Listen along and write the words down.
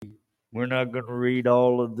We're not going to read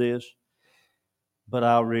all of this, but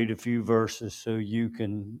I'll read a few verses so you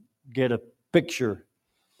can get a picture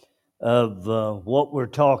of what we're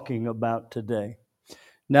talking about today.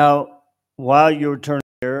 Now, while you're turning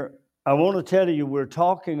there, I want to tell you we're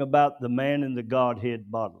talking about the man in the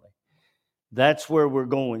Godhead bodily. That's where we're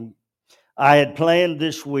going. I had planned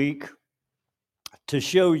this week to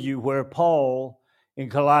show you where Paul in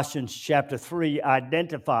Colossians chapter 3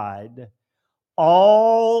 identified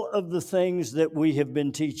all of the things that we have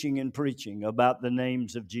been teaching and preaching about the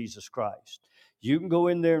names of Jesus Christ. You can go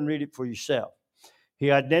in there and read it for yourself. He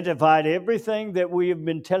identified everything that we have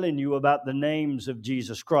been telling you about the names of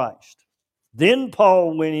Jesus Christ. Then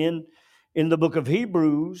Paul went in the book of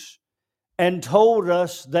Hebrews and told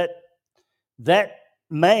us that that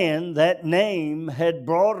man, that name, had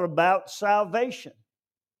brought about salvation.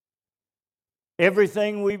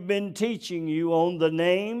 Everything we've been teaching you on the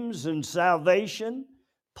names and salvation,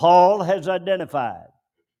 Paul has identified.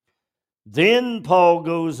 Then Paul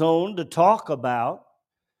goes on to talk about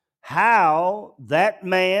how that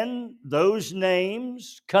man, those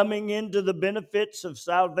names, coming into the benefits of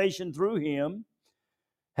salvation through him,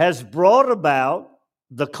 has brought about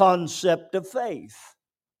the concept of faith.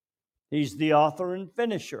 He's the author and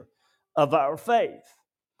finisher of our faith.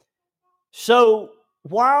 So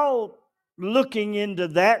while looking into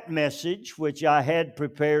that message, which I had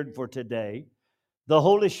prepared for today, the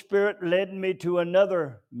Holy Spirit led me to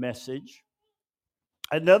another message,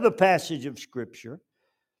 another passage of Scripture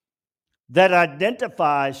that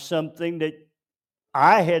identifies something that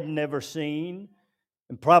I had never seen,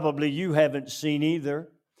 and probably you haven't seen either.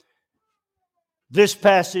 This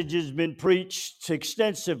passage has been preached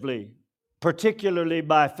extensively, particularly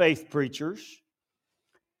by faith preachers,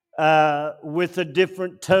 with a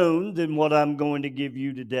different tone than what I'm going to give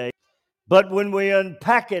you today. But when we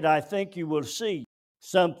unpack it, I think you will see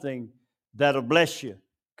something that'll bless you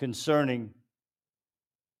concerning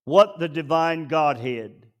what the divine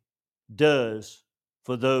Godhead does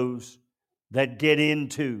for those that get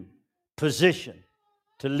into position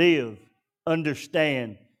to live,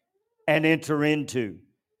 understand, and enter into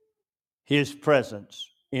His presence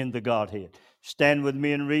in the Godhead. Stand with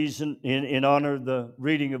me in reason, in honor of the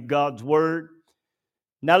reading of God's Word.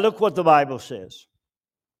 Now look what the Bible says.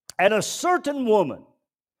 And a certain woman,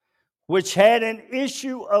 which had an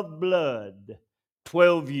issue of blood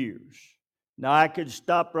 12 years. Now I could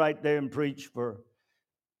stop right there and preach for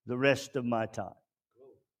the rest of my time,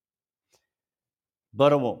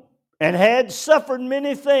 but I won't. And had suffered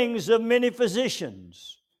many things of many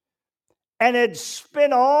physicians, and had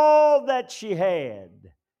spent all that she had,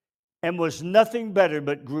 and was nothing better,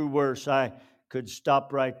 but grew worse. I could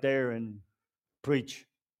stop right there and preach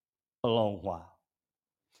a long while.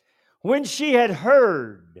 When she had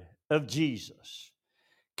heard of Jesus,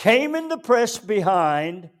 came in the press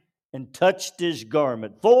behind and touched his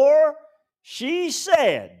garment. For she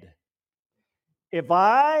said, if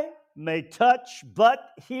I may touch but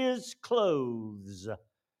his clothes.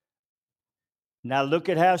 Now look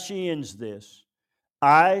at how she ends this.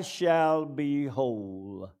 I shall be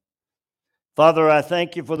whole. Father, I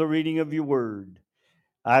thank you for the reading of your word.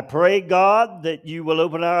 I pray, God, that you will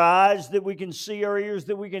open our eyes, that we can see, our ears,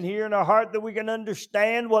 that we can hear, and our heart, that we can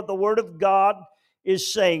understand what the word of God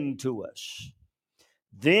is saying to us.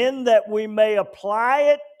 Then that we may apply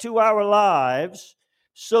it to our lives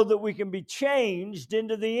so that we can be changed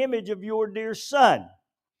into the image of your dear Son.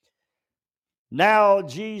 Now,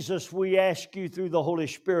 Jesus, we ask you through the Holy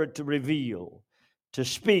Spirit to reveal, to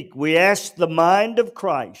speak. We ask the mind of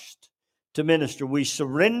Christ to minister. We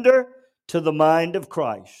surrender to the mind of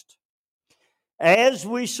Christ. As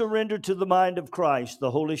we surrender to the mind of Christ,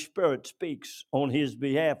 the Holy Spirit speaks on his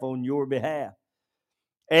behalf, on your behalf.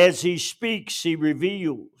 As he speaks, he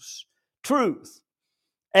reveals truth.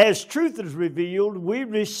 As truth is revealed, we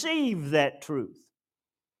receive that truth.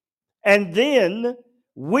 And then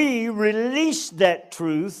we release that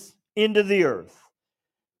truth into the earth.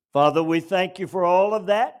 Father, we thank you for all of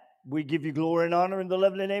that. We give you glory and honor in the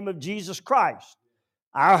lovely name of Jesus Christ,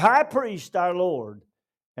 our high priest, our Lord,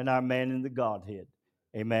 and our man in the Godhead.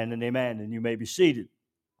 Amen and amen. And you may be seated.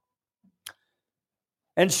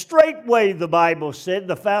 And straightway, the Bible said,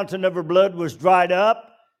 the fountain of her blood was dried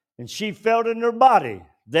up, and she felt in her body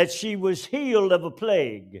that she was healed of a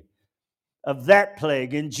plague, of that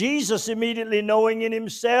plague. And Jesus, immediately knowing in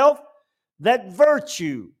himself that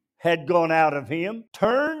virtue had gone out of him,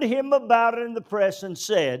 turned him about in the press and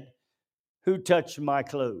said, who touched my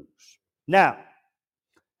clothes? Now,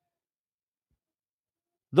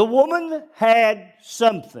 the woman had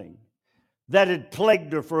something that had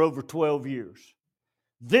plagued her for over 12 years.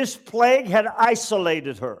 This plague had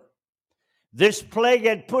isolated her. This plague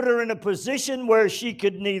had put her in a position where she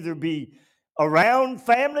could neither be around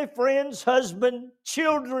family, friends, husband,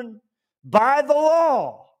 children. By the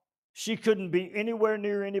law, she couldn't be anywhere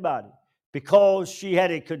near anybody because she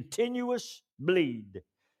had a continuous bleed.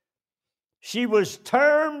 She was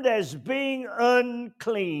termed as being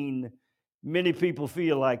unclean. Many people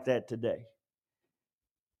feel like that today.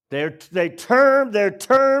 They're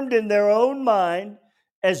termed in their own mind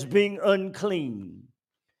as being unclean.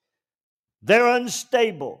 They're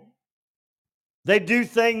unstable. They do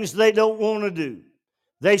things they don't want to do.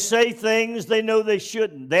 They say things they know they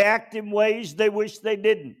shouldn't. They act in ways they wish they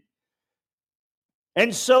didn't.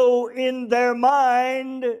 And so in their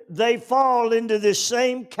mind, they fall into this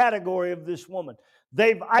same category of this woman.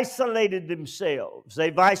 They've isolated themselves.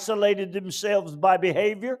 They've isolated themselves by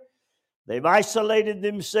behavior. They've isolated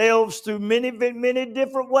themselves through many, many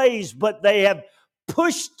different ways, but they have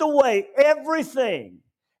pushed away everything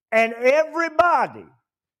and everybody.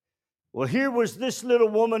 Well, here was this little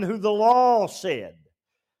woman who the law said,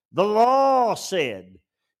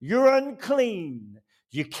 you're unclean.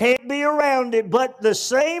 You can't be around it. But the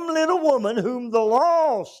same little woman whom the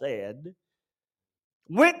law said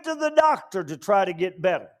went to the doctor to try to get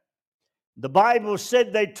better. The Bible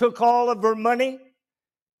said they took all of her money.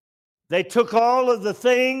 They took all of the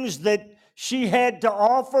things that she had to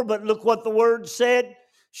offer. But look what the word said.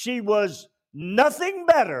 She was nothing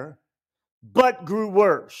better, but grew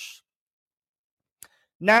worse.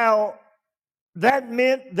 Now, that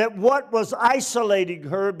meant that what was isolating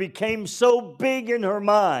her became so big in her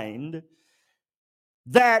mind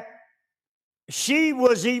that she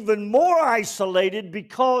was even more isolated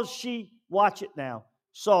because she, watch it now,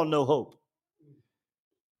 saw no hope.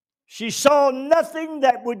 She saw nothing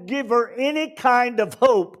that would give her any kind of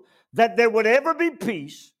hope that there would ever be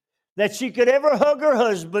peace, that she could ever hug her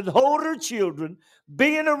husband, hold her children,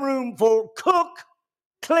 be in a room full, cook,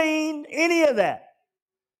 clean, any of that.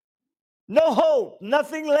 No hope,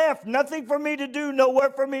 nothing left, nothing for me to do,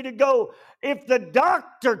 nowhere for me to go. If the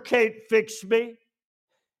doctor can't fix me,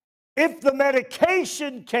 if the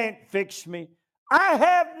medication can't fix me, I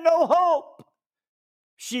have no hope.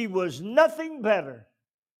 She was nothing better,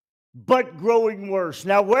 but growing worse.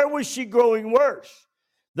 Now, where was she growing worse?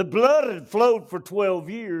 The blood had flowed for 12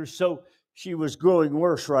 years, so she was growing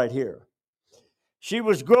worse right here. She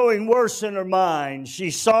was growing worse in her mind.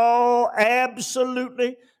 She saw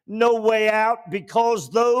absolutely no way out because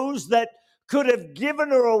those that could have given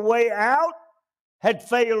her a way out had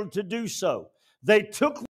failed to do so. They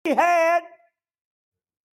took what she had,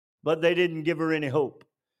 but they didn't give her any hope.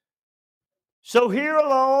 So here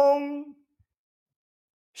along,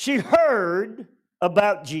 she heard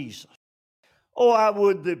about Jesus. Oh, I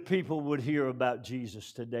would that people would hear about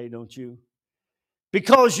Jesus today, don't you?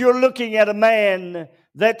 Because you're looking at a man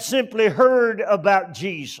that simply heard about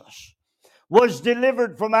Jesus, was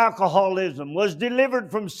delivered from alcoholism, was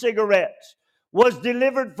delivered from cigarettes, was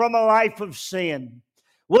delivered from a life of sin,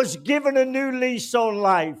 was given a new lease on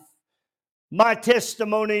life. My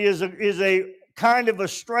testimony is a kind of a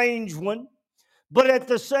strange one, but at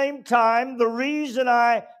the same time, the reason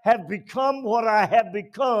I have become what I have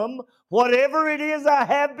become, whatever it is I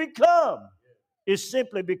have become, is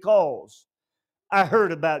simply because I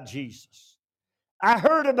heard about Jesus. I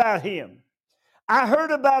heard about him. I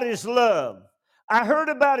heard about his love. I heard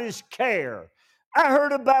about his care. I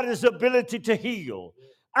heard about his ability to heal.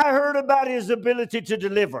 I heard about his ability to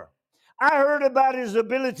deliver. I heard about his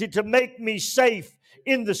ability to make me safe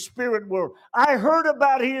in the spirit world. I heard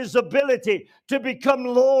about his ability to become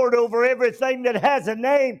Lord over everything that has a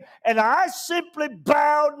name. And I simply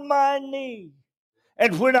bowed my knee.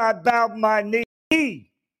 And when I bowed my knee,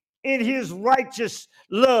 he, in his righteous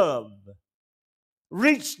love,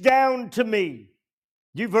 reached down to me.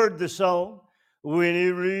 You've heard the song. When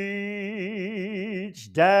he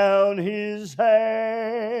reached down his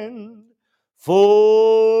hand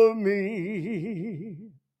for me.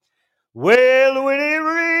 Well, when he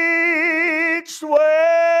reached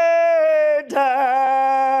way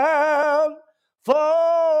down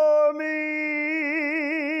for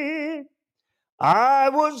me, I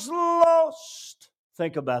was lost.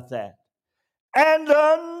 Think about that. And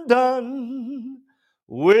undone,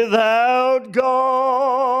 without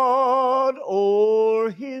God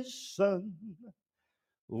or his Son.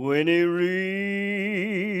 When he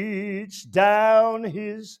reached down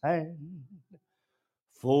his hand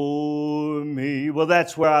for me. Well,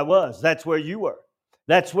 that's where I was. That's where you were.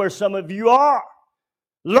 That's where some of you are.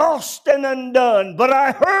 Lost and undone. But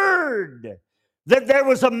I heard that there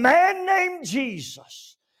was a man named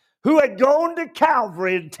Jesus who had gone to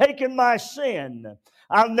Calvary and taken my sin.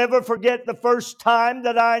 I'll never forget the first time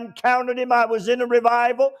that I encountered him. I was in a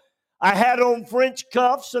revival. I had on French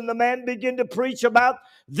cuffs, and the man began to preach about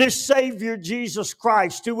this Savior, Jesus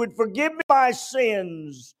Christ, who would forgive me my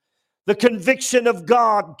sins. The conviction of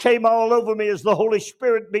God came all over me as the Holy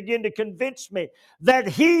Spirit began to convince me that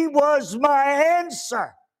He was my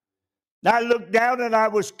answer. I looked down and I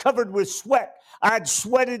was covered with sweat. I'd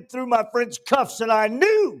sweated through my French cuffs, and I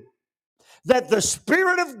knew that the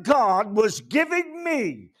Spirit of God was giving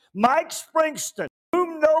me, Mike Springston,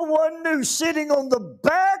 whom no one knew, sitting on the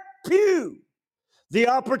back pew, the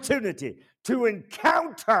opportunity to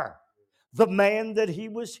encounter the man that he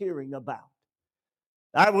was hearing about.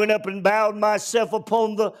 I went up and bowed myself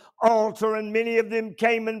upon the altar, and many of them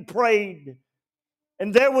came and prayed.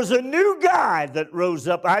 And there was a new guy that rose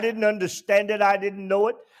up. I didn't understand it. I didn't know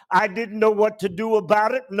it. I didn't know what to do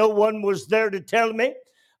about it. No one was there to tell me.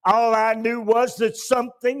 All I knew was that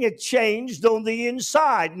something had changed on the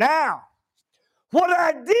inside. Now, what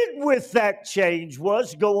I did with that change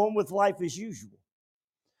was go on with life as usual.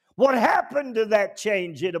 What happened to that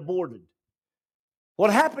change? It aborted.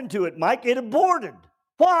 What happened to it, Mike? It aborted.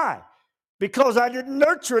 Why? Because I didn't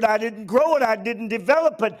nurture it, I didn't grow it, I didn't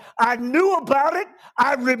develop it. I knew about it,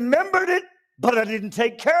 I remembered it, but I didn't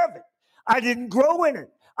take care of it. I didn't grow in it.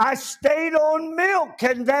 I stayed on milk,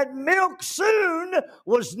 and that milk soon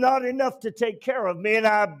was not enough to take care of me, and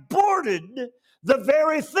I aborted the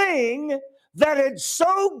very thing that had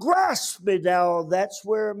so grasped me. Now, that's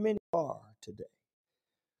where many are today.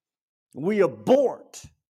 We abort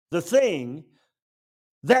the thing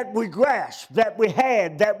that we grasped, that we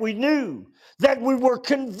had, that we knew, that we were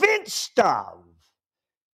convinced of,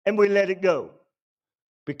 and we let it go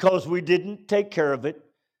because we didn't take care of it,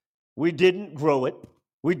 we didn't grow it,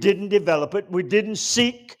 we didn't develop it, we didn't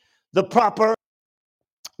seek the proper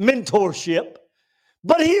mentorship.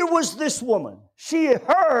 But here was this woman. She had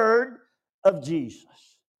heard of Jesus.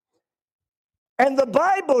 And the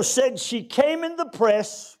Bible said she came in the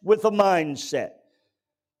press with a mindset.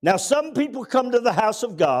 Now, some people come to the house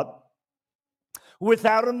of God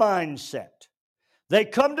without a mindset. They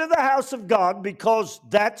come to the house of God because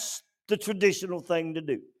that's the traditional thing to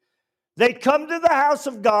do. They come to the house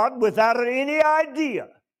of God without any idea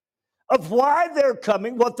of why they're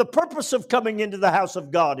coming, what the purpose of coming into the house of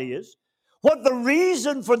God is, what the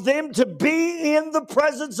reason for them to be in the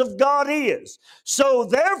presence of God is. So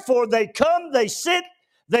therefore, they come, they sit,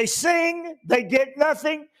 they sing, they get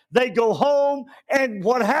nothing, they go home, and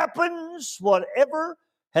what happens, whatever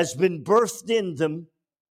has been birthed in them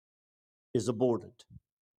is aborted.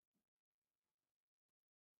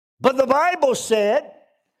 But the Bible said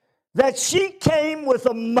that she came with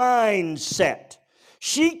a mindset.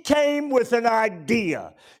 She came with an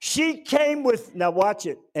idea. She came with, now watch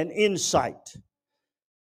it, an insight.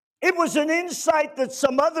 It was an insight that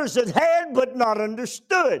some others had but not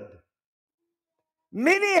understood.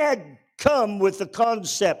 Many had come with the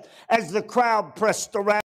concept as the crowd pressed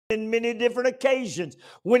around in many different occasions.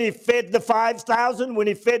 When he fed the 5,000, when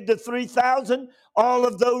he fed the 3,000, all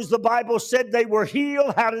of those, the Bible said they were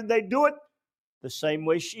healed. How did they do it? The same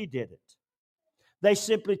way she did it. They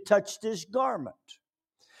simply touched his garment.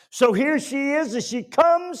 So here she is as she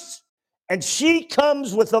comes, and she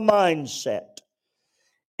comes with a mindset.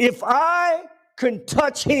 If I can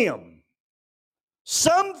touch him,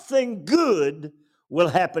 something good will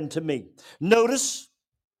happen to me. Notice,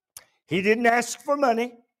 he didn't ask for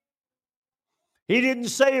money. He didn't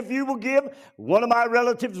say, if you will give. One of my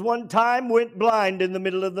relatives one time went blind in the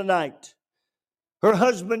middle of the night. Her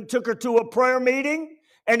husband took her to a prayer meeting,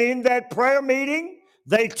 and in that prayer meeting,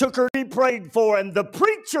 they took her to be prayed for, and the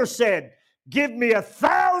preacher said, give me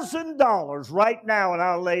 $1,000 right now, and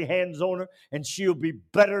I'll lay hands on her, and she'll be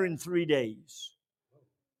better in 3 days.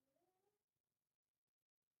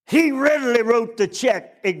 He readily wrote the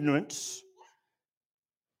check, ignorance.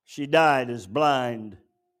 She died as blind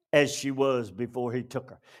as she was before he took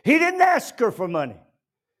her. He didn't ask her for money.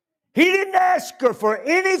 He didn't ask her for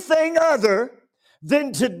anything other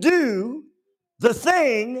than to do the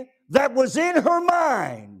thing that was in her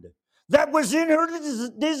mind, that was in her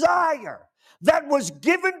desire, that was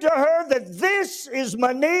given to her, that this is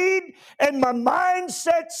my need, and my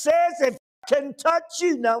mindset says, if I can touch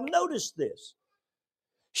you. Now notice this.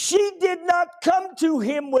 She did not come to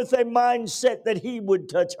him with a mindset that he would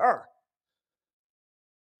touch her.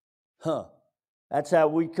 That's how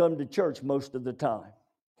we come to church most of the time.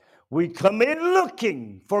 We come in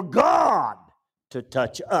looking for God to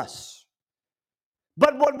touch us.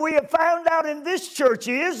 But what we have found out in this church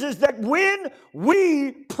is that when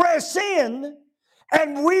we press in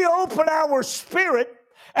and we open our spirit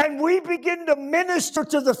and we begin to minister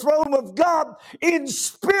to the throne of God in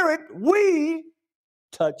spirit, we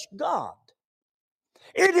touch God.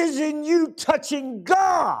 It is in you touching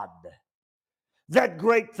God that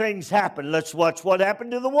great things happen. Let's watch what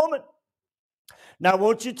happened to the woman. Now, I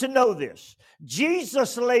want you to know this.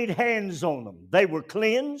 Jesus laid hands on them. They were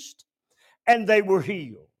cleansed and they were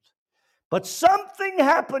healed. But something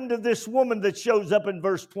happened to this woman that shows up in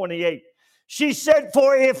verse 28. She said,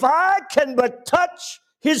 "For if I can but touch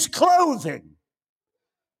his clothing,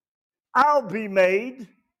 I'll be made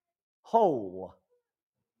whole."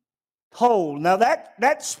 Whole. Now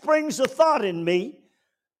that springs a thought in me,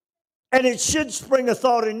 and it should spring a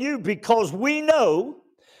thought in you, because we know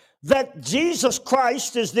that Jesus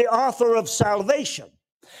Christ is the author of salvation.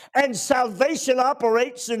 And salvation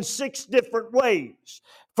operates in 6 different ways.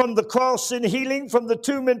 From the cross in healing, from the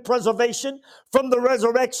tomb in preservation, from the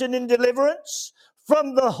resurrection in deliverance,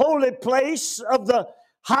 from the holy place of the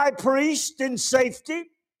high priest in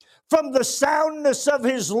safety, from the soundness of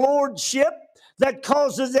his lordship that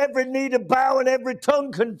causes every knee to bow and every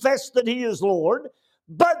tongue confess that he is Lord.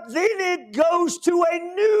 But then it goes to a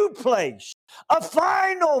new place, a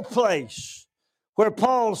final place, where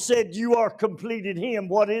Paul said, "You are complete in him."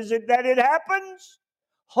 What is it that it happens?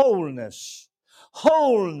 Wholeness.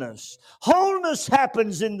 Wholeness. Wholeness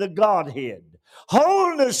happens in the Godhead.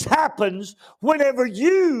 Wholeness happens whenever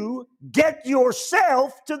you get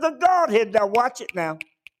yourself to the Godhead. Now watch it now.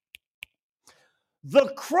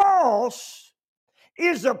 The cross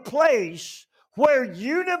is a place where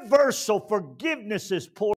universal forgiveness is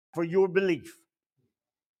poured for your belief.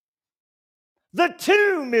 The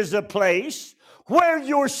tomb is a place where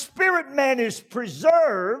your spirit man is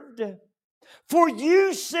preserved for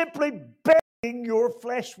you simply burying your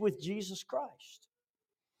flesh with Jesus Christ.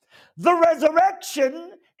 The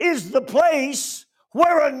resurrection is the place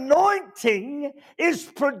where anointing is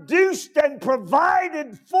produced and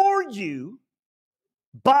provided for you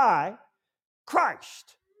by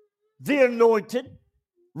Christ, the anointed,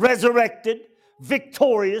 resurrected,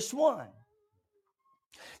 victorious one.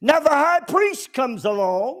 Now the high priest comes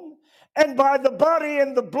along, and by the body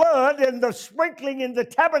and the blood and the sprinkling in the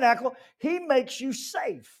tabernacle, he makes you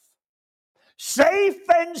safe. Safe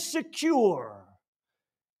and secure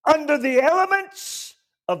under the elements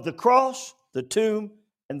of the cross, the tomb,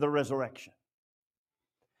 and the resurrection.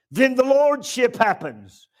 Then the lordship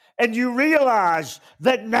happens, and you realize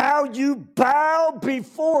that now you bow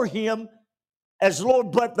before him as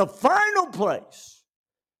Lord. But the final place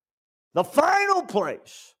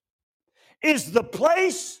is the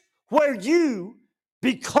place where you,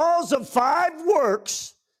 because of 5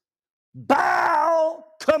 works, bow,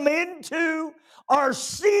 come into, are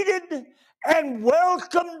seated and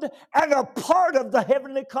welcomed and a part of the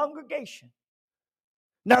heavenly congregation.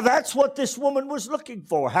 Now that's what this woman was looking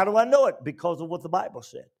for. How do I know it? Because of what the Bible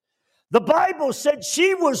said. The Bible said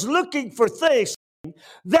she was looking for things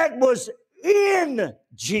that was in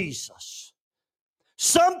Jesus.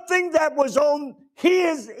 Something that was on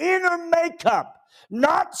his inner makeup,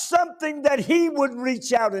 not something that he would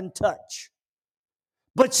reach out and touch.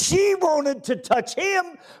 But she wanted to touch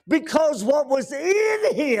him because what was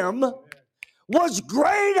in him was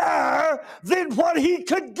greater than what he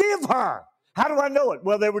could give her. How do I know it?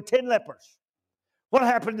 Well, there were 10 lepers. What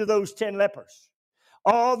happened to those 10 lepers?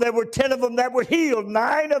 Oh, there were 10 of them that were healed.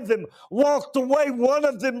 9 of them walked away. 1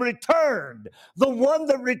 of them returned. The one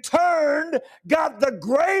that returned got the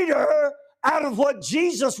greater out of what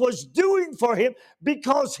Jesus was doing for him,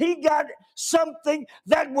 because he got something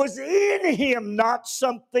that was in him, not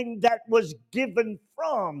something that was given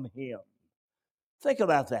from him. Think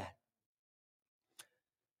about that.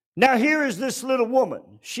 Now here is this little woman.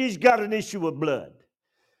 She's got an issue of blood.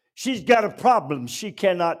 She's got a problem she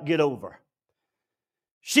cannot get over.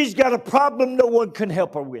 She's got a problem no one can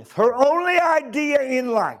help her with. Her only idea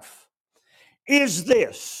in life is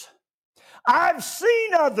this: I've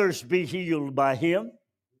seen others be healed by him.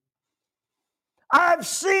 I've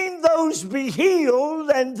seen those be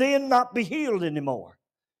healed and then not be healed anymore.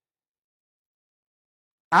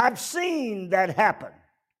 I've seen that happen.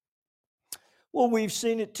 Well, we've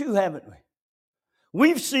seen it too, haven't we?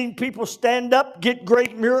 We've seen people stand up, get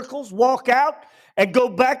great miracles, walk out, and go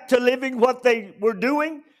back to living what they were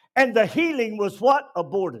doing, and the healing was what?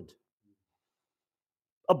 Aborted.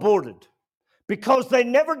 Aborted. Because they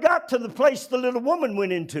never got to the place the little woman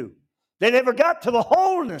went into. They never got to the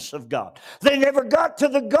wholeness of God. They never got to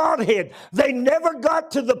the Godhead. They never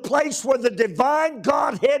got to the place where the divine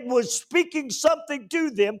Godhead was speaking something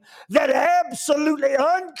to them that absolutely,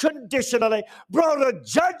 unconditionally brought a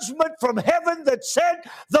judgment from heaven that said,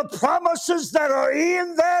 the promises that are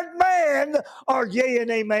in that man are yea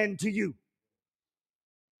and amen to you.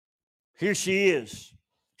 Here she is.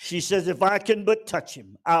 She says, if I can but touch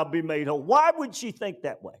him, I'll be made whole. Why would she think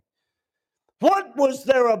that way? What was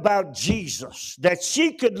there about Jesus that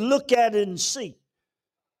she could look at and see?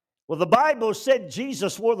 Well, the Bible said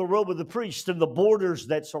Jesus wore the robe of the priest, and the borders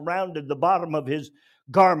that surrounded the bottom of his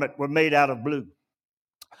garment were made out of blue.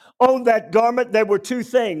 On that garment, there were two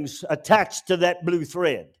things attached to that blue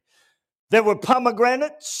thread. There were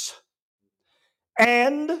pomegranates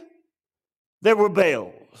and there were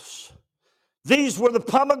bells. These were the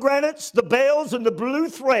pomegranates, the bells, and the blue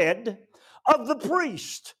thread of the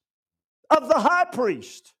priest, of the high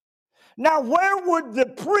priest. Now, where would the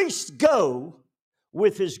priest go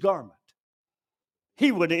with his garment?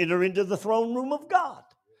 He would enter into the throne room of God.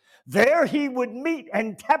 There he would meet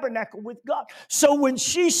and tabernacle with God. So when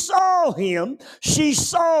she saw him, she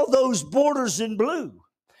saw those borders in blue.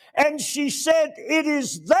 And she said, it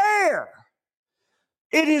is there.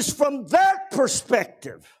 It is from that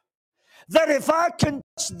perspective that if I can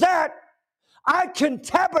touch that, I can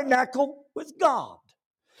tabernacle with God.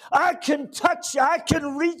 I can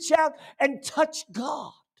reach out and touch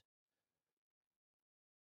God.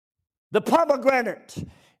 The pomegranate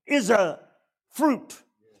is a fruit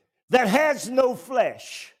that has no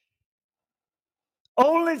flesh.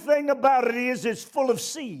 Only thing about it is it's full of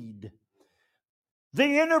seed.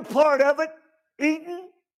 The inner part of it, eaten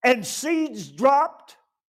and seeds dropped,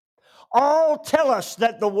 all tell us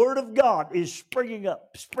that the Word of God is springing up,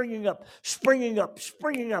 springing up, springing up,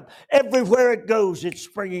 springing up. Everywhere it goes, it's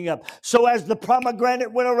springing up. So as the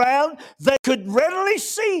pomegranate went around, they could readily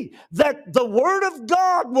see that the Word of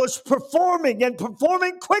God was performing and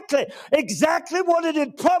performing quickly exactly what it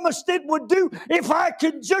had promised it would do if I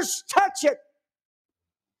could just touch it.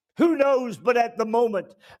 Who knows, but at the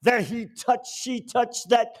moment that she touched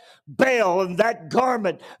that bell and that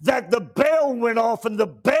garment, that the bell went off, and the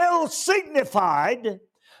bell signified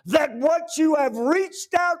that what you have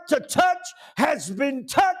reached out to touch has been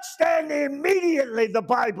touched, and immediately, the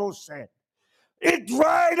Bible said, it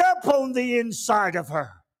dried up on the inside of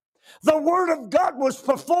her. The Word of God was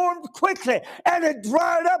performed quickly, and it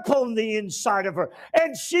dried up on the inside of her,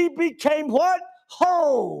 and she became what?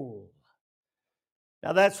 Whole.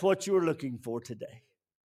 Now, that's what you're looking for today.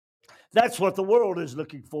 That's what the world is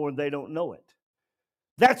looking for, and they don't know it.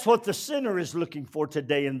 That's what the sinner is looking for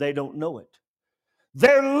today, and they don't know it.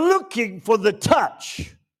 They're looking for the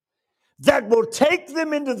touch that will take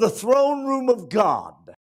them into the throne room of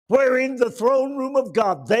God, where in the throne room of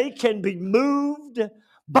God they can be moved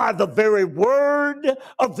by the very word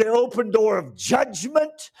of the open door of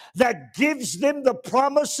judgment that gives them the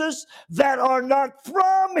promises that are not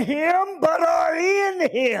from him, but are in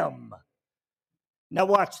him. Now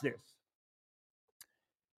watch this.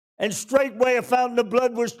 And straightway a fountain of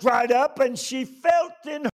blood was dried up, and she felt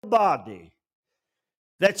in her body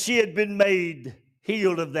that she had been made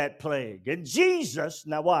healed of that plague. And Jesus,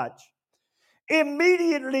 now watch,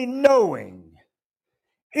 immediately knowing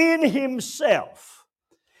in himself,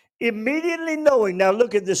 now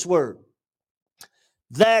look at this word,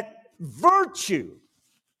 that virtue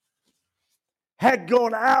had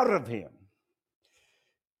gone out of him.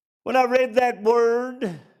 When I read that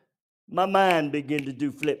word, my mind began to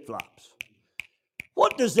do flip-flops.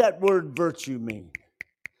 What does that word virtue mean?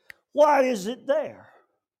 Why is it there?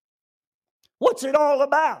 What's it all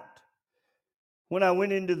about? When I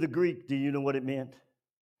went into the Greek, do you know what it meant?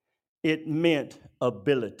 It meant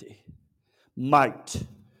ability, might.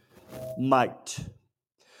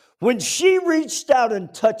 When she reached out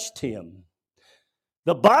and touched him,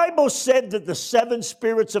 the Bible said that the seven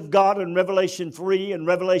spirits of God in Revelation 3 and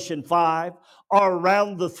Revelation 5 are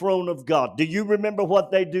around the throne of God. Do you remember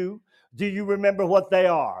what they do? Do you remember what they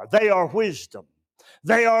are? They are wisdom.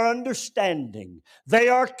 They are understanding. They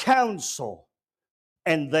are counsel.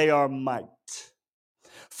 And they are might.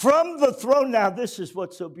 From the throne, now this is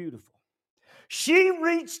what's so beautiful. She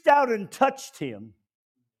reached out and touched him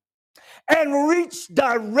and reached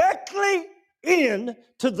directly in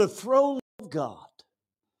to the throne of God.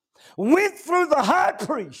 Went through the high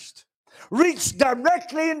priest, reached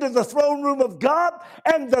directly into the throne room of God,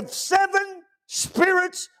 and the seven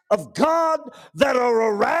spirits of God that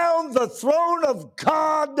are around the throne of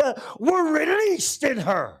God were released in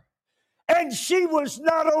her. And she was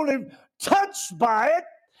not only touched by it,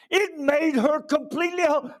 It made her completely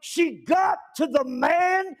whole. She got to the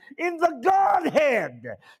man in the Godhead.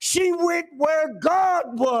 She went where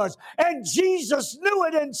God was. And Jesus knew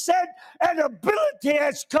it and said, an ability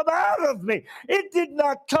has come out of me. It did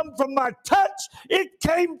not come from my touch. It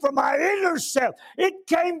came from my inner self. It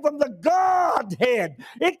came from the Godhead.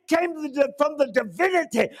 It came from the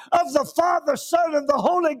divinity of the Father, Son, and the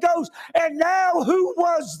Holy Ghost. And now who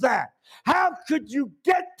was that? How could you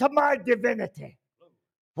get to my divinity?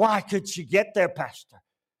 Why could she get there, Pastor?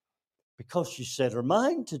 Because she set her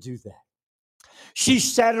mind to do that. She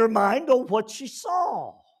set her mind on what she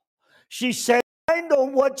saw. She set her mind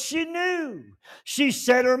on what she knew. She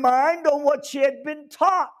set her mind on what she had been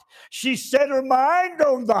taught. She set her mind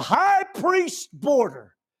on the high priest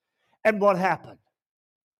border. And what happened?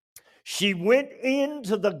 She went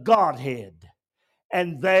into the Godhead,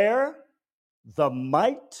 and there the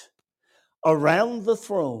might around the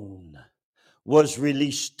throne was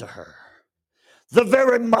released to her. The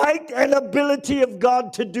very might and ability of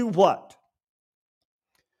God to do what?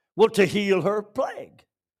 Well, to heal her plague.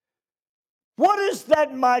 What is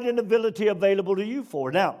that might and ability available to you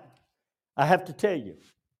for? Now, I have to tell you,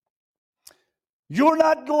 you're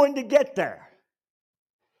not going to get there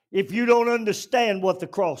if you don't understand what the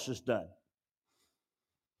cross has done.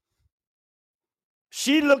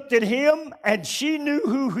 She looked at him and she knew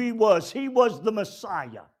who he was. He was the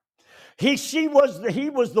Messiah. He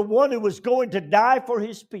was the one who was going to die for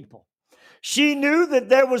his people. She knew that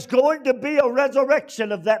there was going to be a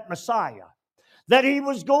resurrection of that Messiah, that he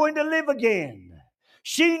was going to live again.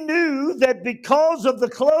 She knew that because of the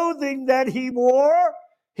clothing that he wore,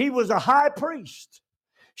 he was a high priest.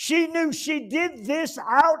 She knew she did this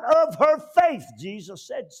out of her faith. Jesus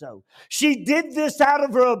said so. She did this out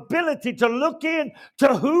of her ability to look in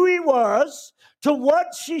to who he was, to what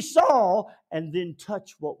she saw, and then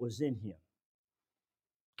touch what was in him.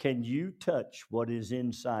 Can you touch what is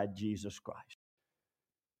inside Jesus Christ?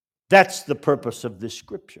 That's the purpose of this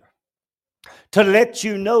scripture. To let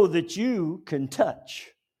you know that you can touch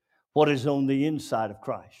what is on the inside of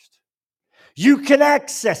Christ. You can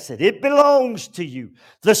access it. It belongs to you.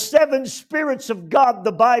 The seven spirits of God,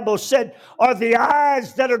 the Bible said, are the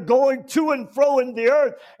eyes that are going to and fro in the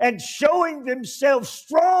earth and showing themselves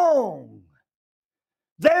strong.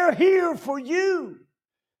 They're here for you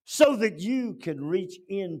so that you can reach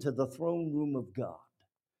into the throne room of God.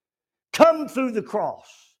 Come through the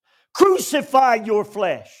cross. Crucify your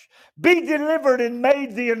flesh. Be delivered and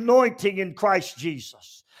made the anointing in Christ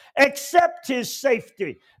Jesus. Accept his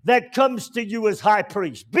safety that comes to you as high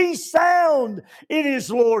priest. Be sound in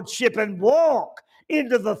his lordship and walk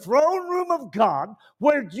into the throne room of God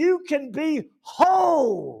where you can be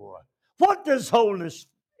whole. What does wholeness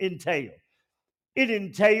entail? It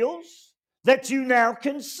entails that you now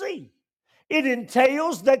can see. It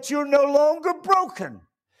entails that you're no longer broken.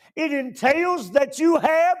 It entails that you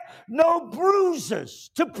have no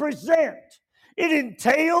bruises to present. It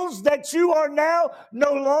entails that you are now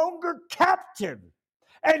no longer captive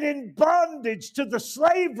and in bondage to the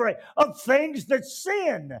slavery of things that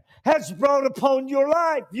sin has brought upon your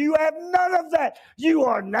life. You have none of that. You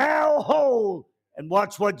are now whole. And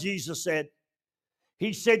watch what Jesus said.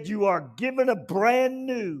 He said, you are given a brand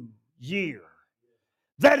new year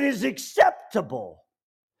that is acceptable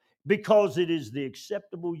because it is the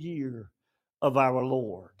acceptable year of our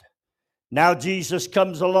Lord. Now Jesus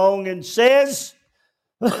comes along and says,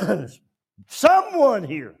 someone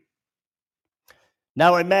here.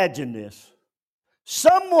 Now imagine this.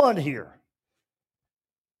 Someone here.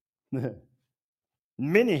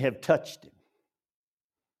 Many have touched him.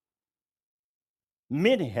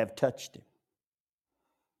 Many have touched him.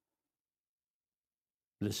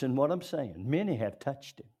 Listen what I'm saying. Many have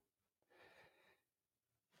touched him.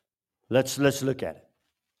 Let's look at it.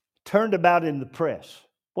 Turned about in the press.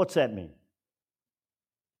 What's that mean?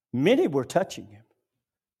 Many were touching him.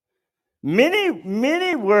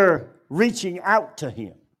 Many were reaching out to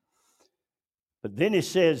him. But then he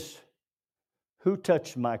says, who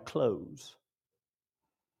touched my clothes?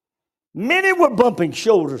 Many were bumping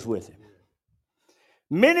shoulders with him.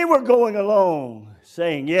 Many were going along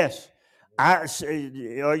saying, yes,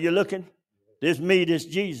 are you looking? This me, this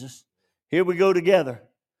Jesus. Here we go together.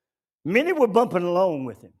 Many were bumping along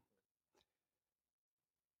with him.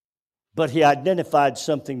 But he identified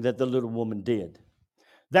something that the little woman did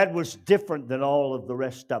that was different than all of the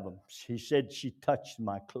rest of them. She said, she touched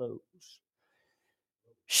my clothes.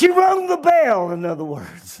 She rung the bell, in other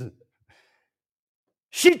words.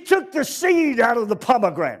 She took the seed out of the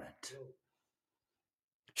pomegranate.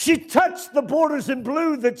 She touched the borders in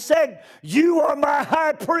blue that said, you are my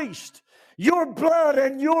high priest. Your blood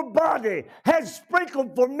and your body has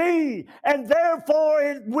sprinkled for me, and therefore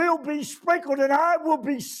it will be sprinkled, and I will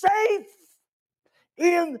be safe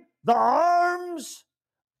in the arms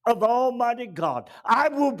of Almighty God. I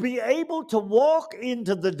will be able to walk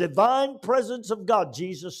into the divine presence of God.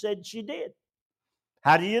 Jesus said she did.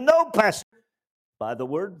 How do you know, Pastor? By the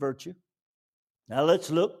word virtue. Now let's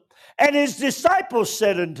look. And his disciples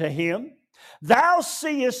said unto him, Thou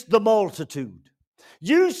seest the multitude.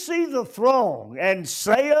 You see the throng, and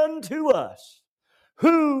say unto us,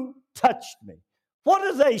 Who touched me? What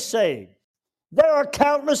are they saying? There are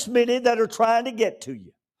countless many that are trying to get to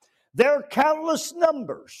you. There are countless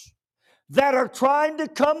numbers that are trying to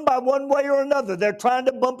come by one way or another. They're trying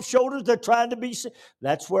to bump shoulders. They're trying to be.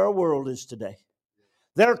 That's where our world is today.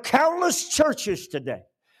 There are countless churches today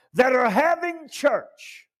that are having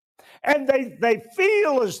church. And they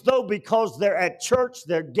feel as though because they're at church,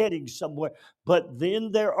 they're getting somewhere. But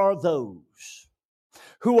then there are those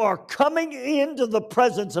who are coming into the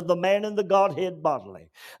presence of the man in the Godhead bodily.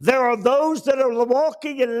 There are those that are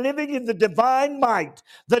walking and living in the divine might,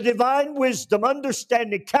 the divine wisdom,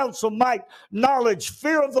 understanding, counsel, might, knowledge,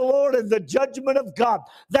 fear of the Lord, and the judgment of God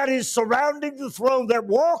that is surrounding the throne, that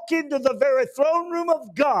walk into the very throne room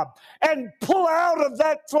of God and pull out of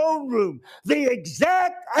that throne room the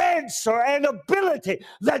exact answer and ability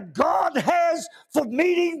that God has for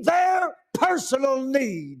meeting their personal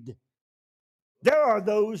need. There are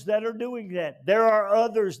those that are doing that. There are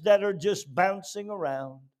others that are just bouncing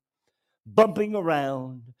around, bumping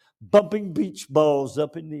beach balls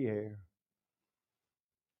up in the air,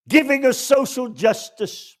 giving a social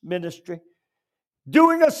justice ministry,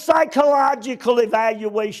 doing a psychological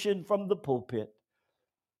evaluation from the pulpit.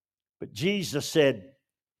 But Jesus said,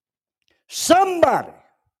 somebody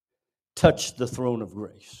touched the throne of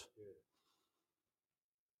grace.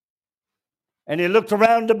 And he looked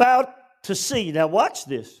around about to see. Now watch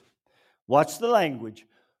this. Watch the language.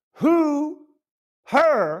 Who,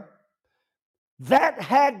 her, that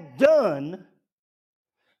had done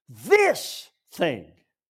this thing.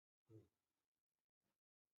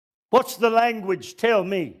 What's the language tell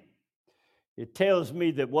me? It tells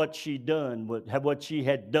me that what she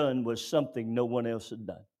had done was something no one else had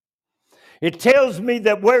done. It tells me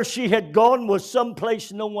that where she had gone was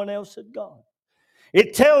someplace no one else had gone.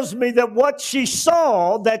 It tells me that what she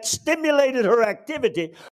saw that stimulated her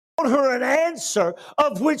activity brought her an answer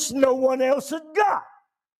of which no one else had got.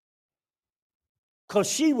 Because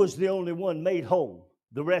she was the only one made whole.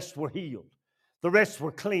 The rest were healed. The rest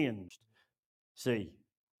were cleansed. See,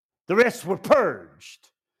 the rest were purged.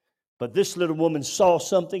 But this little woman saw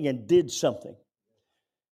something and did something.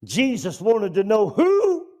 Jesus wanted to know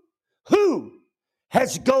who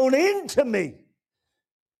has gone into me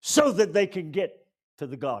so that they can get to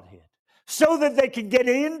the Godhead, so that they can get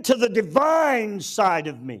into the divine side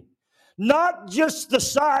of me, not just the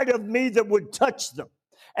side of me that would touch them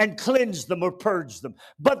and cleanse them or purge them,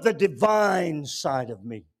 but the divine side of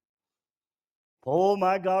me. Oh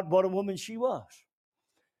my God, what a woman she was.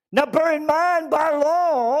 Now bear in mind, by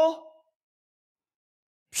law,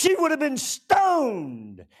 she would have been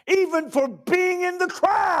stoned even for being in the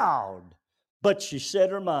crowd. But she set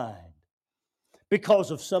her mind because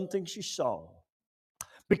of something she saw,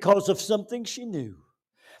 because of something she knew,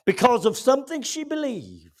 because of something she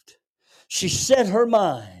believed. She set her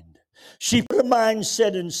mind. She put her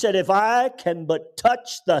mindset and said, if I can but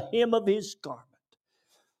touch the hem of his garment.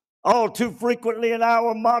 All too frequently in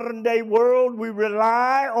our modern day world, we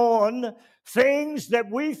rely on things that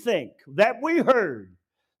we think, that we heard,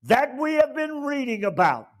 that we have been reading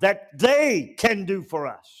about, that they can do for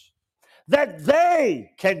us, that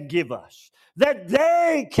they can give us, that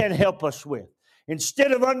they can help us with.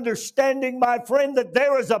 Instead of understanding, my friend, that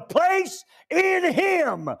there is a place in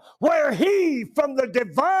him where he, from the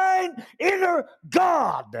divine inner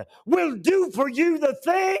God, will do for you the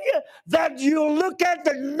thing that you'll look at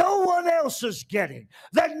that no one else is getting,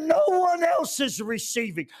 that no one else is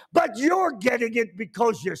receiving, but you're getting it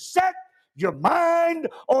because you set your mind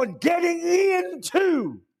on getting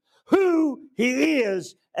into who he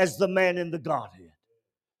is as the man in the Godhead.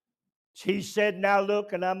 He said, now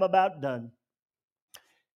look, and I'm about done.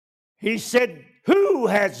 He said, who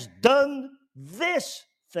has done this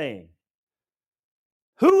thing?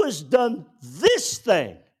 Who has done this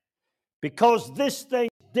thing? Because this thing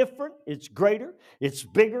is different, it's greater, it's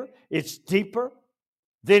bigger, it's deeper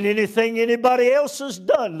than anything anybody else has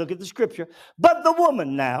done. Look at the scripture. But the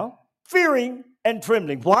woman now, fearing and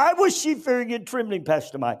trembling. Why was she fearing and trembling,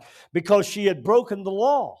 Pastor Mike? Because she had broken the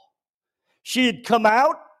law. She had come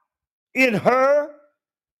out in her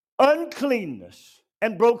uncleanness.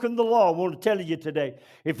 and broken the law. I want to tell you today,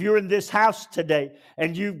 if you're in this house today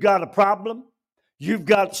and you've got a problem, you've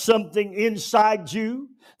got something inside you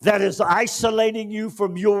that is isolating you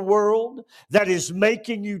from your world, that is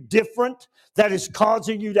making you different, that is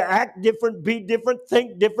causing you to act different, be different,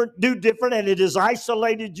 think different, do different, and it has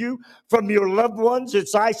isolated you from your loved ones.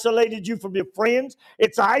 It's isolated you from your friends.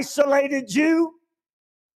 It's isolated you.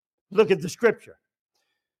 Look at the scripture.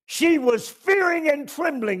 She was fearing and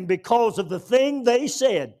trembling because of the thing they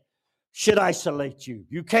said should isolate you.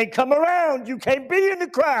 You can't come around. You can't be in the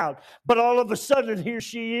crowd. But all of a sudden, here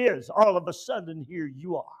she is. All of a sudden, here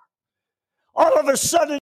you are. All of a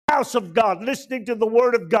sudden, house of God, listening to the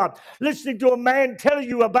word of God, listening to a man tell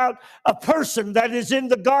you about a person that is in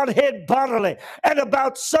the Godhead bodily and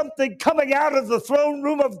about something coming out of the throne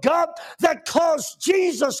room of God that caused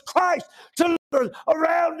Jesus Christ to look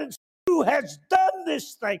around and say, who has done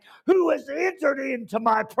this thing? Who has entered into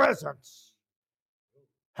my presence?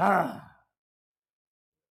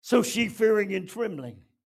 So she fearing and trembling,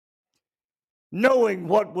 knowing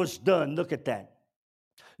what was done. Look at that.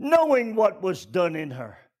 Knowing what was done in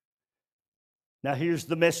her. Now here's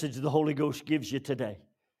the message the Holy Ghost gives you today.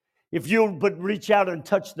 If you'll but reach out and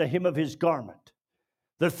touch the hem of his garment,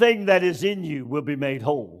 the thing that is in you will be made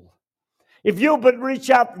whole. If you'll but reach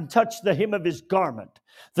out and touch the hem of his garment,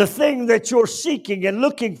 the thing that you're seeking and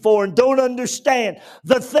looking for and don't understand,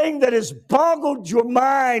 the thing that has boggled your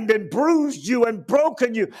mind and bruised you and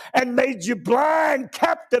broken you and made you blind,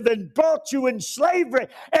 captive, and brought you in slavery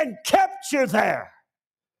and kept you there.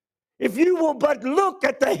 If you will but look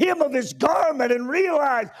at the hem of his garment and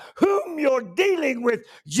realize whom you're dealing with,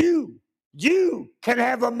 you can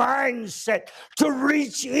have a mindset to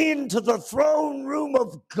reach into the throne room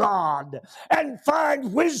of God and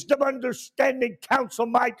find wisdom, understanding, counsel,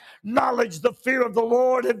 might, knowledge, the fear of the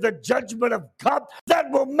Lord, and the judgment of God that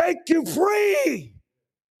will make you free.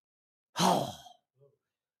 Oh,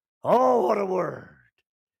 what a word.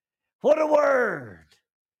 What a word.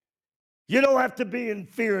 You don't have to be in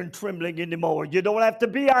fear and trembling anymore. You don't have to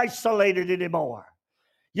be isolated anymore.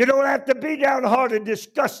 You don't have to be downhearted,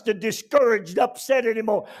 disgusted, discouraged, upset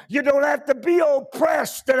anymore. You don't have to be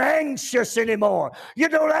oppressed and anxious anymore. You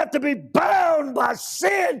don't have to be bound by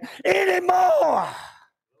sin anymore.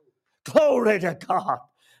 Glory to God.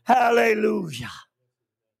 Hallelujah.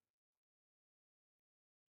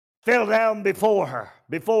 Fell down before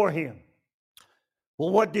him.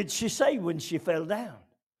 Well, what did she say when she fell down?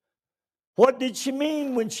 What did she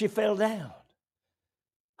mean when she fell down?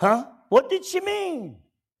 What did she mean?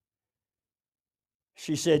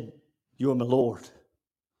 She said, you're my Lord.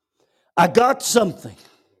 I got something,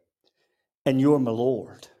 and you're my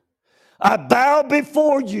Lord. I bow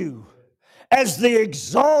before you as the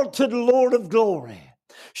exalted Lord of glory.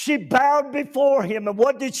 She bowed before him, and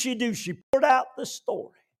what did she do? She poured out the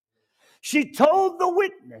story. She told the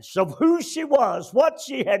witness of who she was, what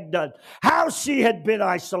she had done, how she had been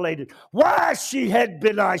isolated, why she had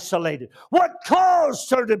been isolated, what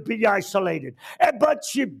caused her to be isolated. But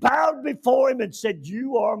she bowed before him and said,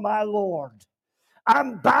 you are my Lord.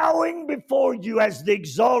 I'm bowing before you as the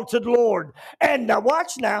exalted Lord. And now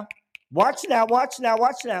watch now. Watch now.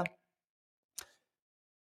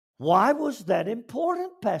 Why was that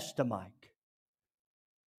important, Pastor Mike?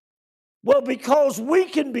 Well, because we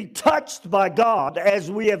can be touched by God,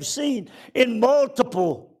 as we have seen in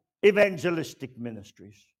multiple evangelistic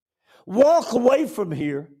ministries. Walk away from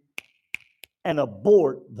here and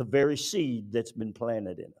abort the very seed that's been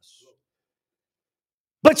planted in us.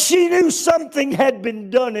 But she knew something had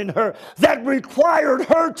been done in her that required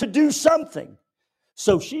her to do something.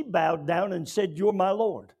 So she bowed down and said, you're my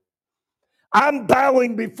Lord. I'm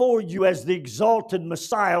bowing before you as the exalted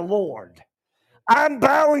Messiah Lord. I'm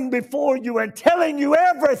bowing before you and telling you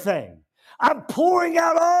everything. I'm pouring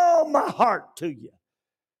out all my heart to you.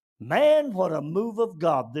 Man, what a move of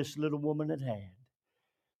God this little woman had had.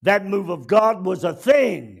 That move of God was a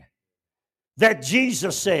thing that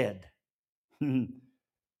Jesus said,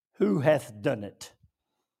 who hath done it?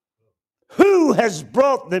 Who has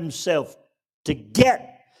brought themselves to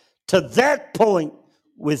get to that point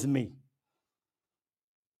with me?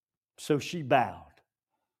 So she bowed.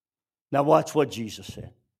 Now watch what Jesus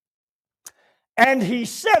said. And he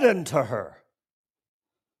said unto her,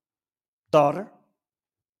 daughter,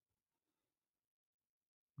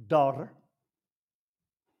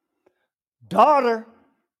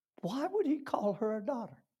 why would he call her a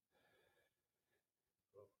daughter?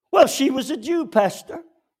 Well, she was a Jew, Pastor.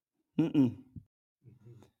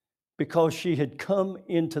 Because she had come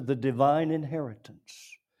into the divine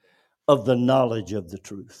inheritance of the knowledge of the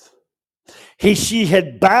truth. She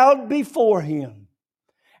had bowed before him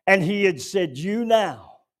And he had said, you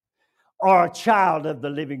now are a child of the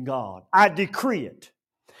living God. I decree it.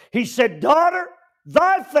 He said, daughter,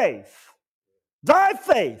 thy faith, thy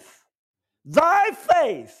faith, thy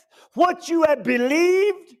faith, what you have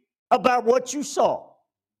believed about what you saw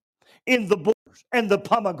in the borders and the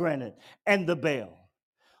pomegranate and the bell.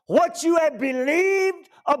 What you have believed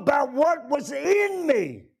about what was in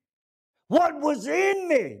me. What was in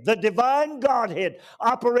me, the divine Godhead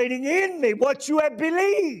operating in me, what you have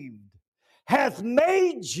believed, hath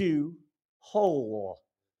made you whole.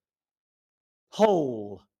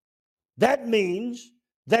 Whole. That means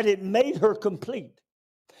that it made her complete.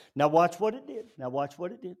 Now watch what it did. Now watch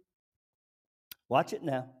what it did. Watch it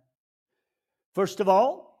now. First of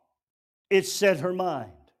all, it set her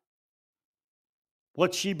mind.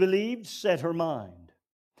 What she believed set her mind.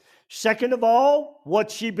 Second of all, what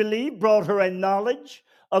she believed brought her a knowledge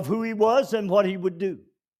of who he was and what he would do.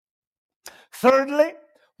 Thirdly,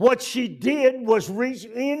 what she did was reach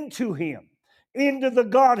into him, into the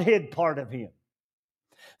Godhead part of him.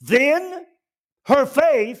 Then her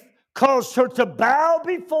faith caused her to bow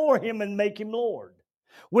before him and make him Lord.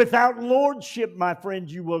 Without lordship, my friend,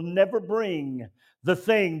 you will never bring the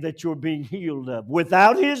thing that you're being healed of.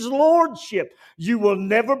 Without his lordship, you will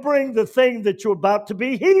never bring the thing that you're about to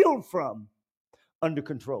be healed from under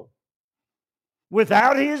control.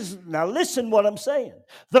 Without his, now listen what I'm saying.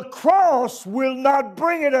 The cross will not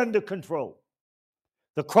bring it under control.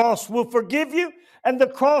 The cross will forgive you, and the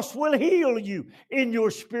cross will heal you in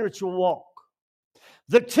your spiritual walk.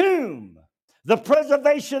 The tomb, the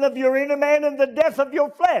preservation of your inner man and the death of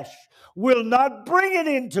your flesh will not bring it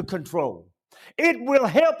into control. It will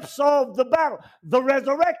help solve the battle. The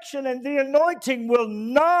resurrection and the anointing will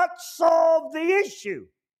not solve the issue.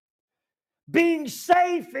 Being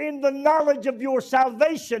safe in the knowledge of your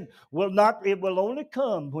salvation it will only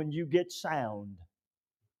come when you get sound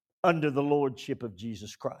under the lordship of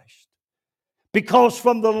Jesus Christ. Because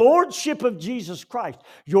from the lordship of Jesus Christ,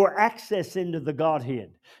 your access into the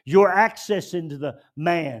Godhead, your access into the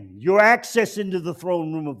man, your access into the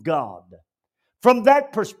throne room of God. From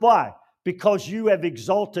that perspective, because you have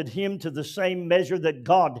exalted him to the same measure that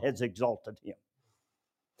God has exalted him.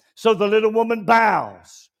 So the little woman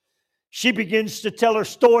bows. She begins to tell her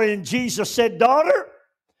story, and Jesus said, daughter,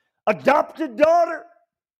 adopted daughter,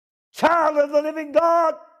 child of the living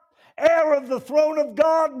God, heir of the throne of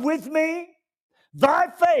God with me, thy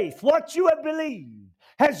faith, what you have believed,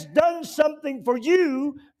 has done something for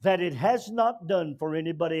you that it has not done for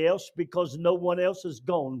anybody else, because no one else has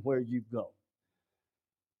gone where you've gone.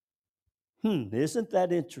 Isn't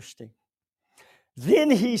that interesting? Then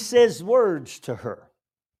he says words to her.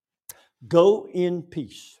 Go in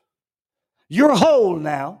peace. You're whole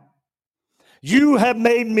now. You have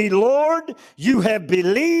made me Lord. You have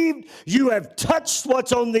believed. You have touched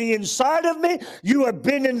what's on the inside of me. You have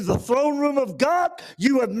been in the throne room of God.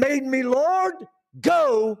 You have made me Lord.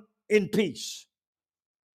 Go in peace.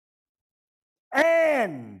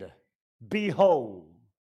 And behold.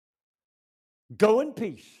 Go in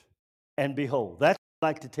peace and behold. That's what I'd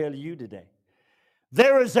like to tell you today.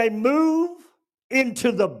 There is a move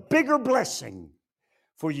into the bigger blessing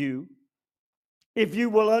for you if you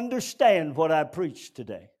will understand what I preached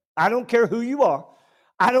today. I don't care who you are.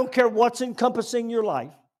 I don't care what's encompassing your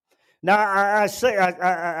life. Now,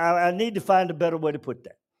 I need to find a better way to put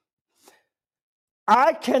that.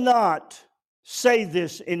 I cannot say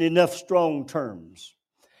this in enough strong terms.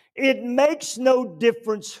 It makes no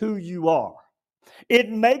difference who you are.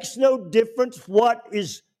 It makes no difference what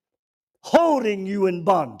is holding you in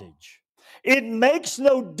bondage. It makes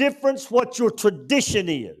no difference what your tradition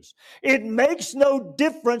is. It makes no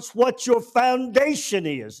difference what your foundation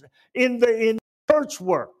is in church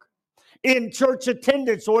work, in church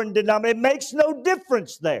attendance, or in denomination. It makes no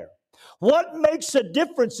difference there. What makes a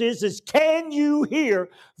difference is can you hear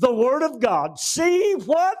the word of God, see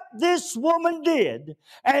what this woman did,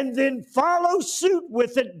 and then follow suit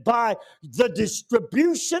with it by the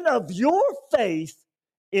distribution of your faith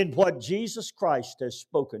in what Jesus Christ has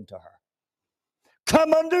spoken to her.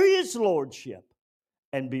 Come under his lordship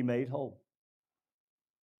and be made whole.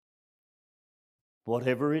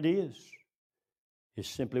 Whatever it is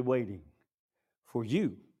simply waiting for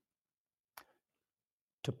you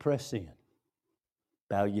to press in.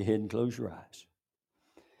 Bow your head and close your eyes.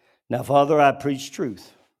 Now, Father, I preach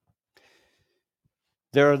truth.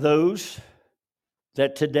 There are those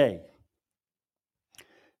that today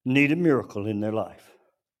need a miracle in their life.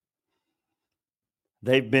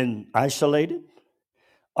 They've been isolated,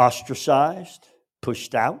 ostracized,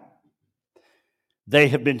 pushed out. They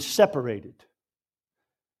have been separated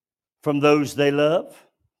from those they love,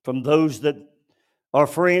 from those that or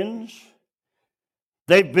friends,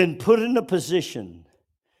 they've been put in a position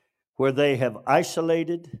where they have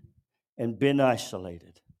isolated and been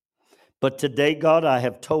isolated. But today, God, I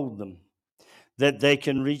have told them that they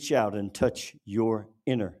can reach out and touch your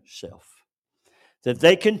inner self, that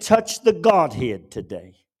they can touch the Godhead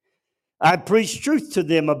today. I preach truth to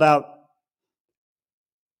them about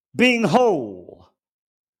being whole.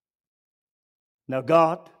 Now,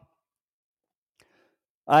 God,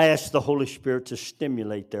 I ask the Holy Spirit to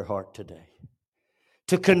stimulate their heart today,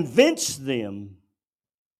 to convince them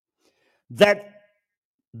that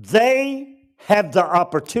they have the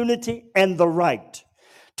opportunity and the right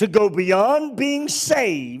to go beyond being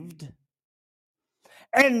saved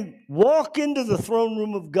and walk into the throne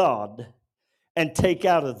room of God and take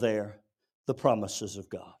out of there the promises of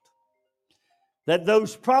God. That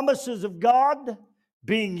those promises of God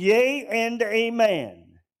being yea and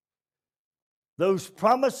amen. Those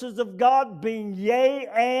promises of God being yea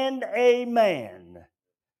and amen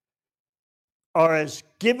are as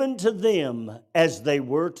given to them as they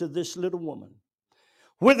were to this little woman.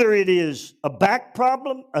 Whether it is a back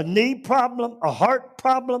problem, a knee problem, a heart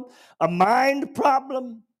problem, a mind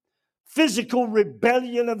problem, physical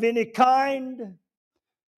rebellion of any kind,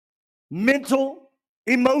 mental,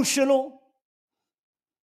 emotional,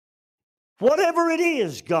 whatever it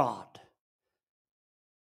is, God,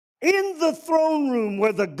 in the throne room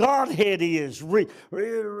where the Godhead is,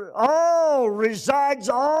 resides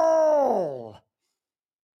all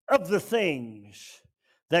of the things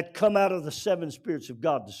that come out of the seven spirits of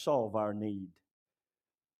God to solve our need.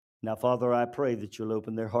 Now, Father, I pray that you'll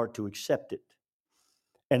open their heart to accept it.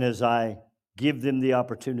 And as I give them the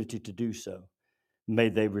opportunity to do so, may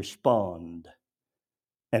they respond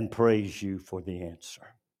and praise you for the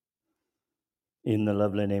answer. In the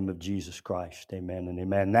lovely name of Jesus Christ, amen and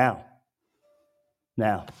amen.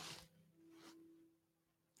 Now,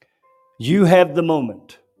 you have the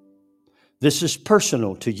moment. This is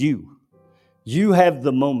personal to you. You have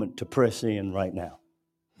the moment to press in right now.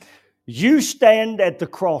 You stand at the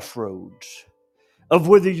crossroads of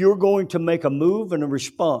whether you're going to make a move and a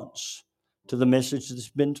response to the message that's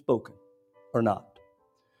been spoken or not.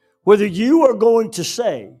 Whether you are going to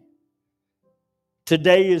say,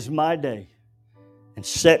 today is my day, and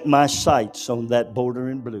set my sights on that border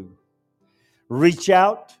in blue. Reach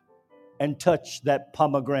out and touch that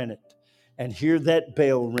pomegranate and hear that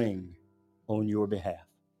bell ring on your behalf.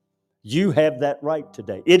 You have that right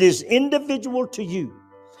today. It is individual to you.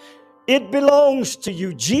 It belongs to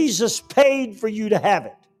you. Jesus paid for you to have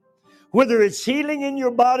it. Whether it's healing in your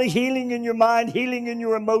body, healing in your mind, healing in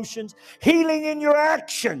your emotions, healing in your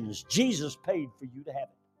actions, Jesus paid for you to have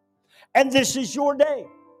it. And this is your day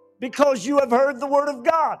because you have heard the word of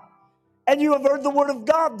God. And you have heard the word of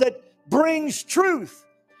God that brings truth.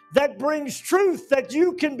 That brings truth that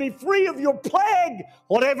you can be free of your plague,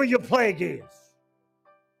 whatever your plague is.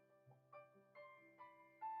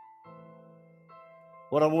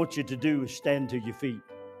 What I want you to do is stand to your feet.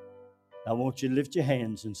 I want you to lift your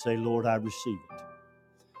hands and say, Lord, I receive it.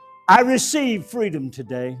 I receive freedom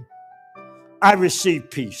today. I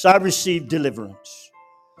receive peace. I receive deliverance.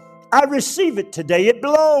 I receive it today. It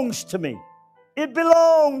belongs to me. It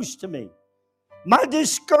belongs to me. My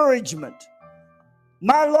discouragement,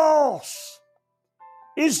 my loss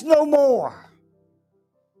is no more.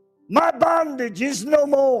 My bondage is no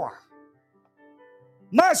more.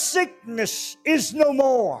 My sickness is no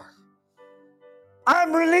more.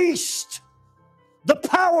 I'm released. The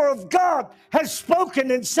power of God has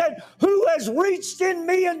spoken and said, who has reached in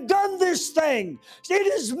me and done this thing? It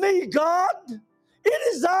is me, God.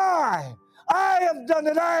 It is I. I have done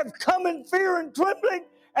it. I have come in fear and trembling.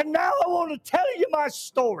 And now I want to tell you my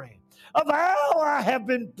story of how I have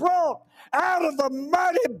been brought out of the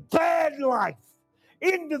mighty bad life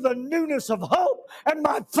into the newness of hope, and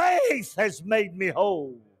my faith has made me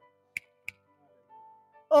whole.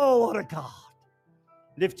 Oh, what a God.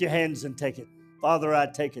 Lift your hands and take it. Father, I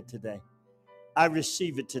take it today. I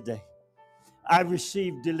receive it today. I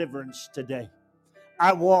receive deliverance today.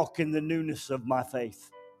 I walk in the newness of my faith.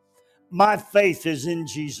 My faith is in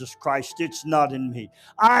Jesus Christ. It's not in me.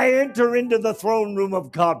 I enter into the throne room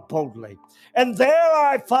of God boldly. And there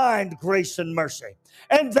I find grace and mercy.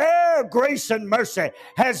 And there grace and mercy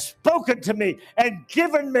has spoken to me and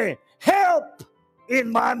given me help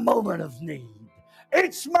in my moment of need.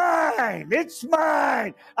 It's mine. It's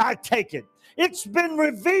mine. I take it. It's been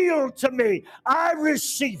revealed to me. I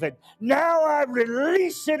receive it. Now I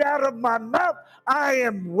release it out of my mouth. I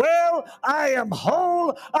am well. I am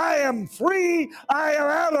whole. I am free. I am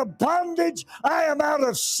out of bondage. I am out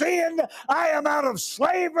of sin. I am out of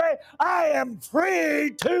slavery. I am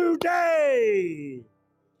free today.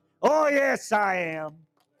 Oh, yes, I am.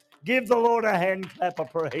 Give the Lord a hand clap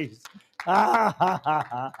of praise.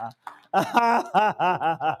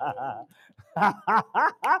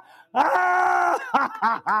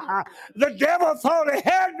 The devil thought he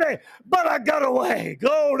had me, but I got away.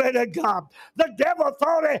 Glory to God. The devil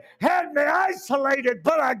thought he had me isolated,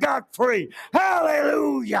 but I got free.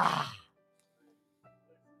 Hallelujah.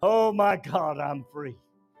 Oh my God, I'm free.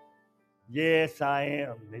 Yes, I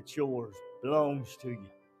am. It's yours. Belongs to you.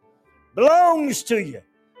 Belongs to you.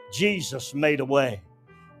 Jesus made a way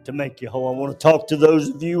to make you whole. I want to talk to those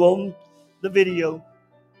of you on the video.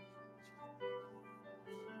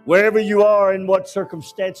 Wherever you are, in what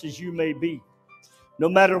circumstances you may be, no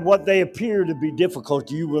matter what they appear to be difficult,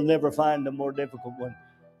 you will never find a more difficult one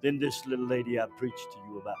than this little lady I preached to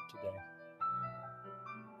you about today.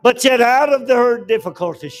 But yet out of her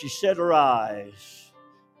difficulty, she set her eyes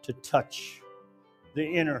to touch the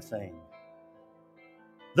inner thing,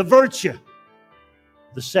 the virtue,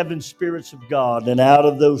 the seven spirits of God. And out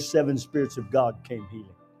of those seven spirits of God came healing.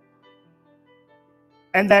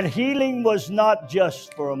 And that healing was not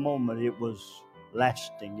just for a moment, it was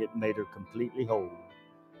lasting. It made her completely whole.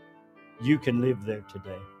 You can live there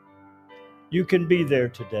today. You can be there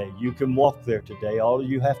today. You can walk there today. All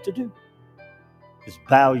you have to do is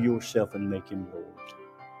bow yourself and make him Lord.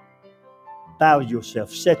 Bow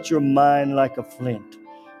yourself. Set your mind like a flint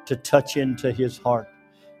to touch into his heart.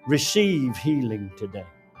 Receive healing today.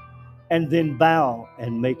 And then bow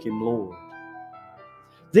and make him Lord.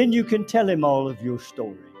 Then you can tell him all of your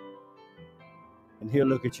story. And he'll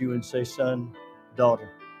look at you and say, son, daughter,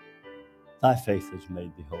 thy faith has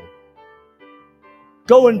made thee whole.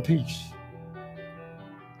 Go in peace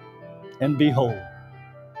and be whole.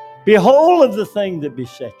 Be whole of the thing that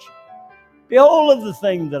beset you. Be whole of the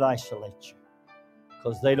thing that isolates you.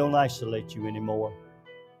 Because they don't isolate you anymore.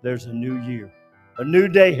 There's a new year. A new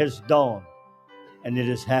day has dawned. And it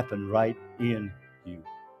has happened right in you.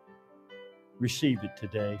 Receive it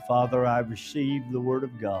today. Father, I receive the word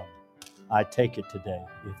of God. I take it today.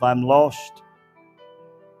 If I'm lost,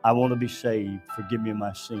 I want to be saved. Forgive me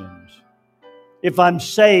my sins. If I'm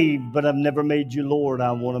saved, but I've never made you Lord,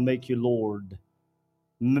 I want to make you Lord.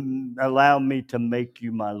 Allow me to make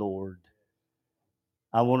you my Lord.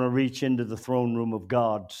 I want to reach into the throne room of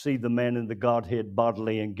God, see the man in the Godhead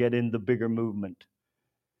bodily, and get in the bigger movement.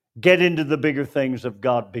 Get into the bigger things of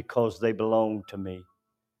God because they belong to me.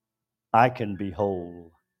 I can be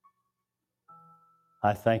whole.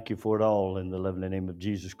 I thank you for it all in the lovely name of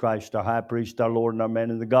Jesus Christ, our high priest, our Lord, and our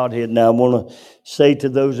man in the Godhead. Now, I want to say to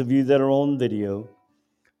those of you that are on video,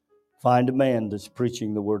 find a man that's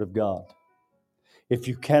preaching the Word of God. If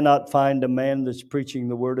you cannot find a man that's preaching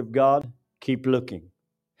the Word of God, keep looking.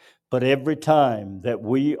 But every time that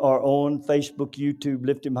we are on Facebook, YouTube,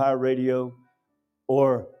 Lift Him Higher Radio,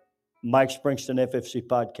 or Mike Springston FFC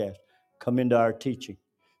podcast, come into our teaching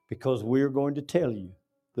because we're going to tell you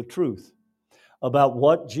the truth about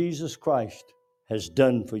what Jesus Christ has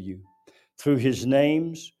done for you through his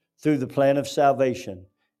names, through the plan of salvation,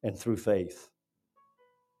 and through faith.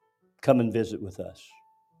 Come and visit with us.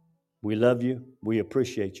 We love you. We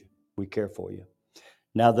appreciate you. We care for you.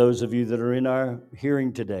 Now, those of you that are in our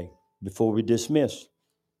hearing today, before we dismiss,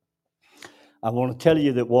 I want to tell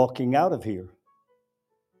you that walking out of here,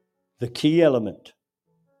 the key element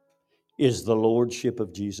is the lordship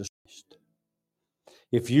of Jesus Christ.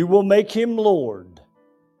 If you will make him Lord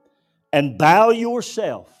and bow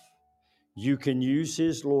yourself, you can use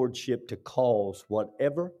his lordship to cause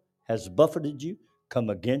whatever has buffeted you, come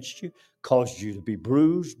against you, caused you to be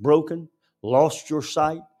bruised, broken, lost your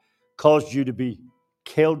sight, caused you to be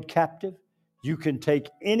held captive. You can take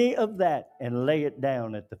any of that and lay it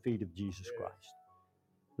down at the feet of Jesus Christ.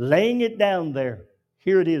 Laying it down there,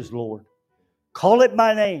 here it is, Lord. Call it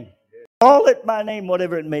my name. Call it my name,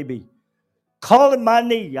 whatever it may be. Call it my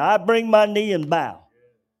knee. I bring my knee and bow.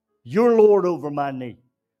 You're Lord over my knee.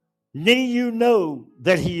 Knee, you know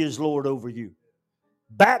that he is Lord over you.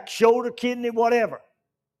 Back, shoulder, kidney, whatever.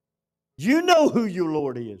 You know who your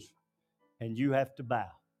Lord is. And you have to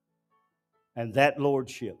bow. And that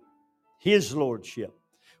lordship, his lordship,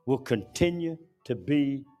 will continue to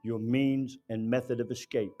be your means and method of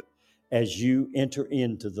escape as you enter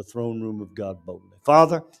into the throne room of God boldly.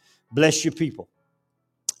 Father, bless your people.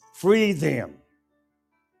 Free them.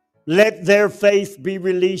 Let their faith be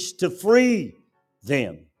released to free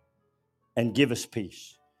them and give us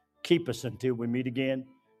peace. Keep us until we meet again.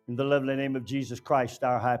 In the lovely name of Jesus Christ,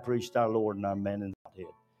 our high priest, our Lord, and our man in the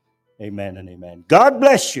head. Amen and amen. God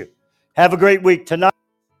bless you. Have a great week tonight.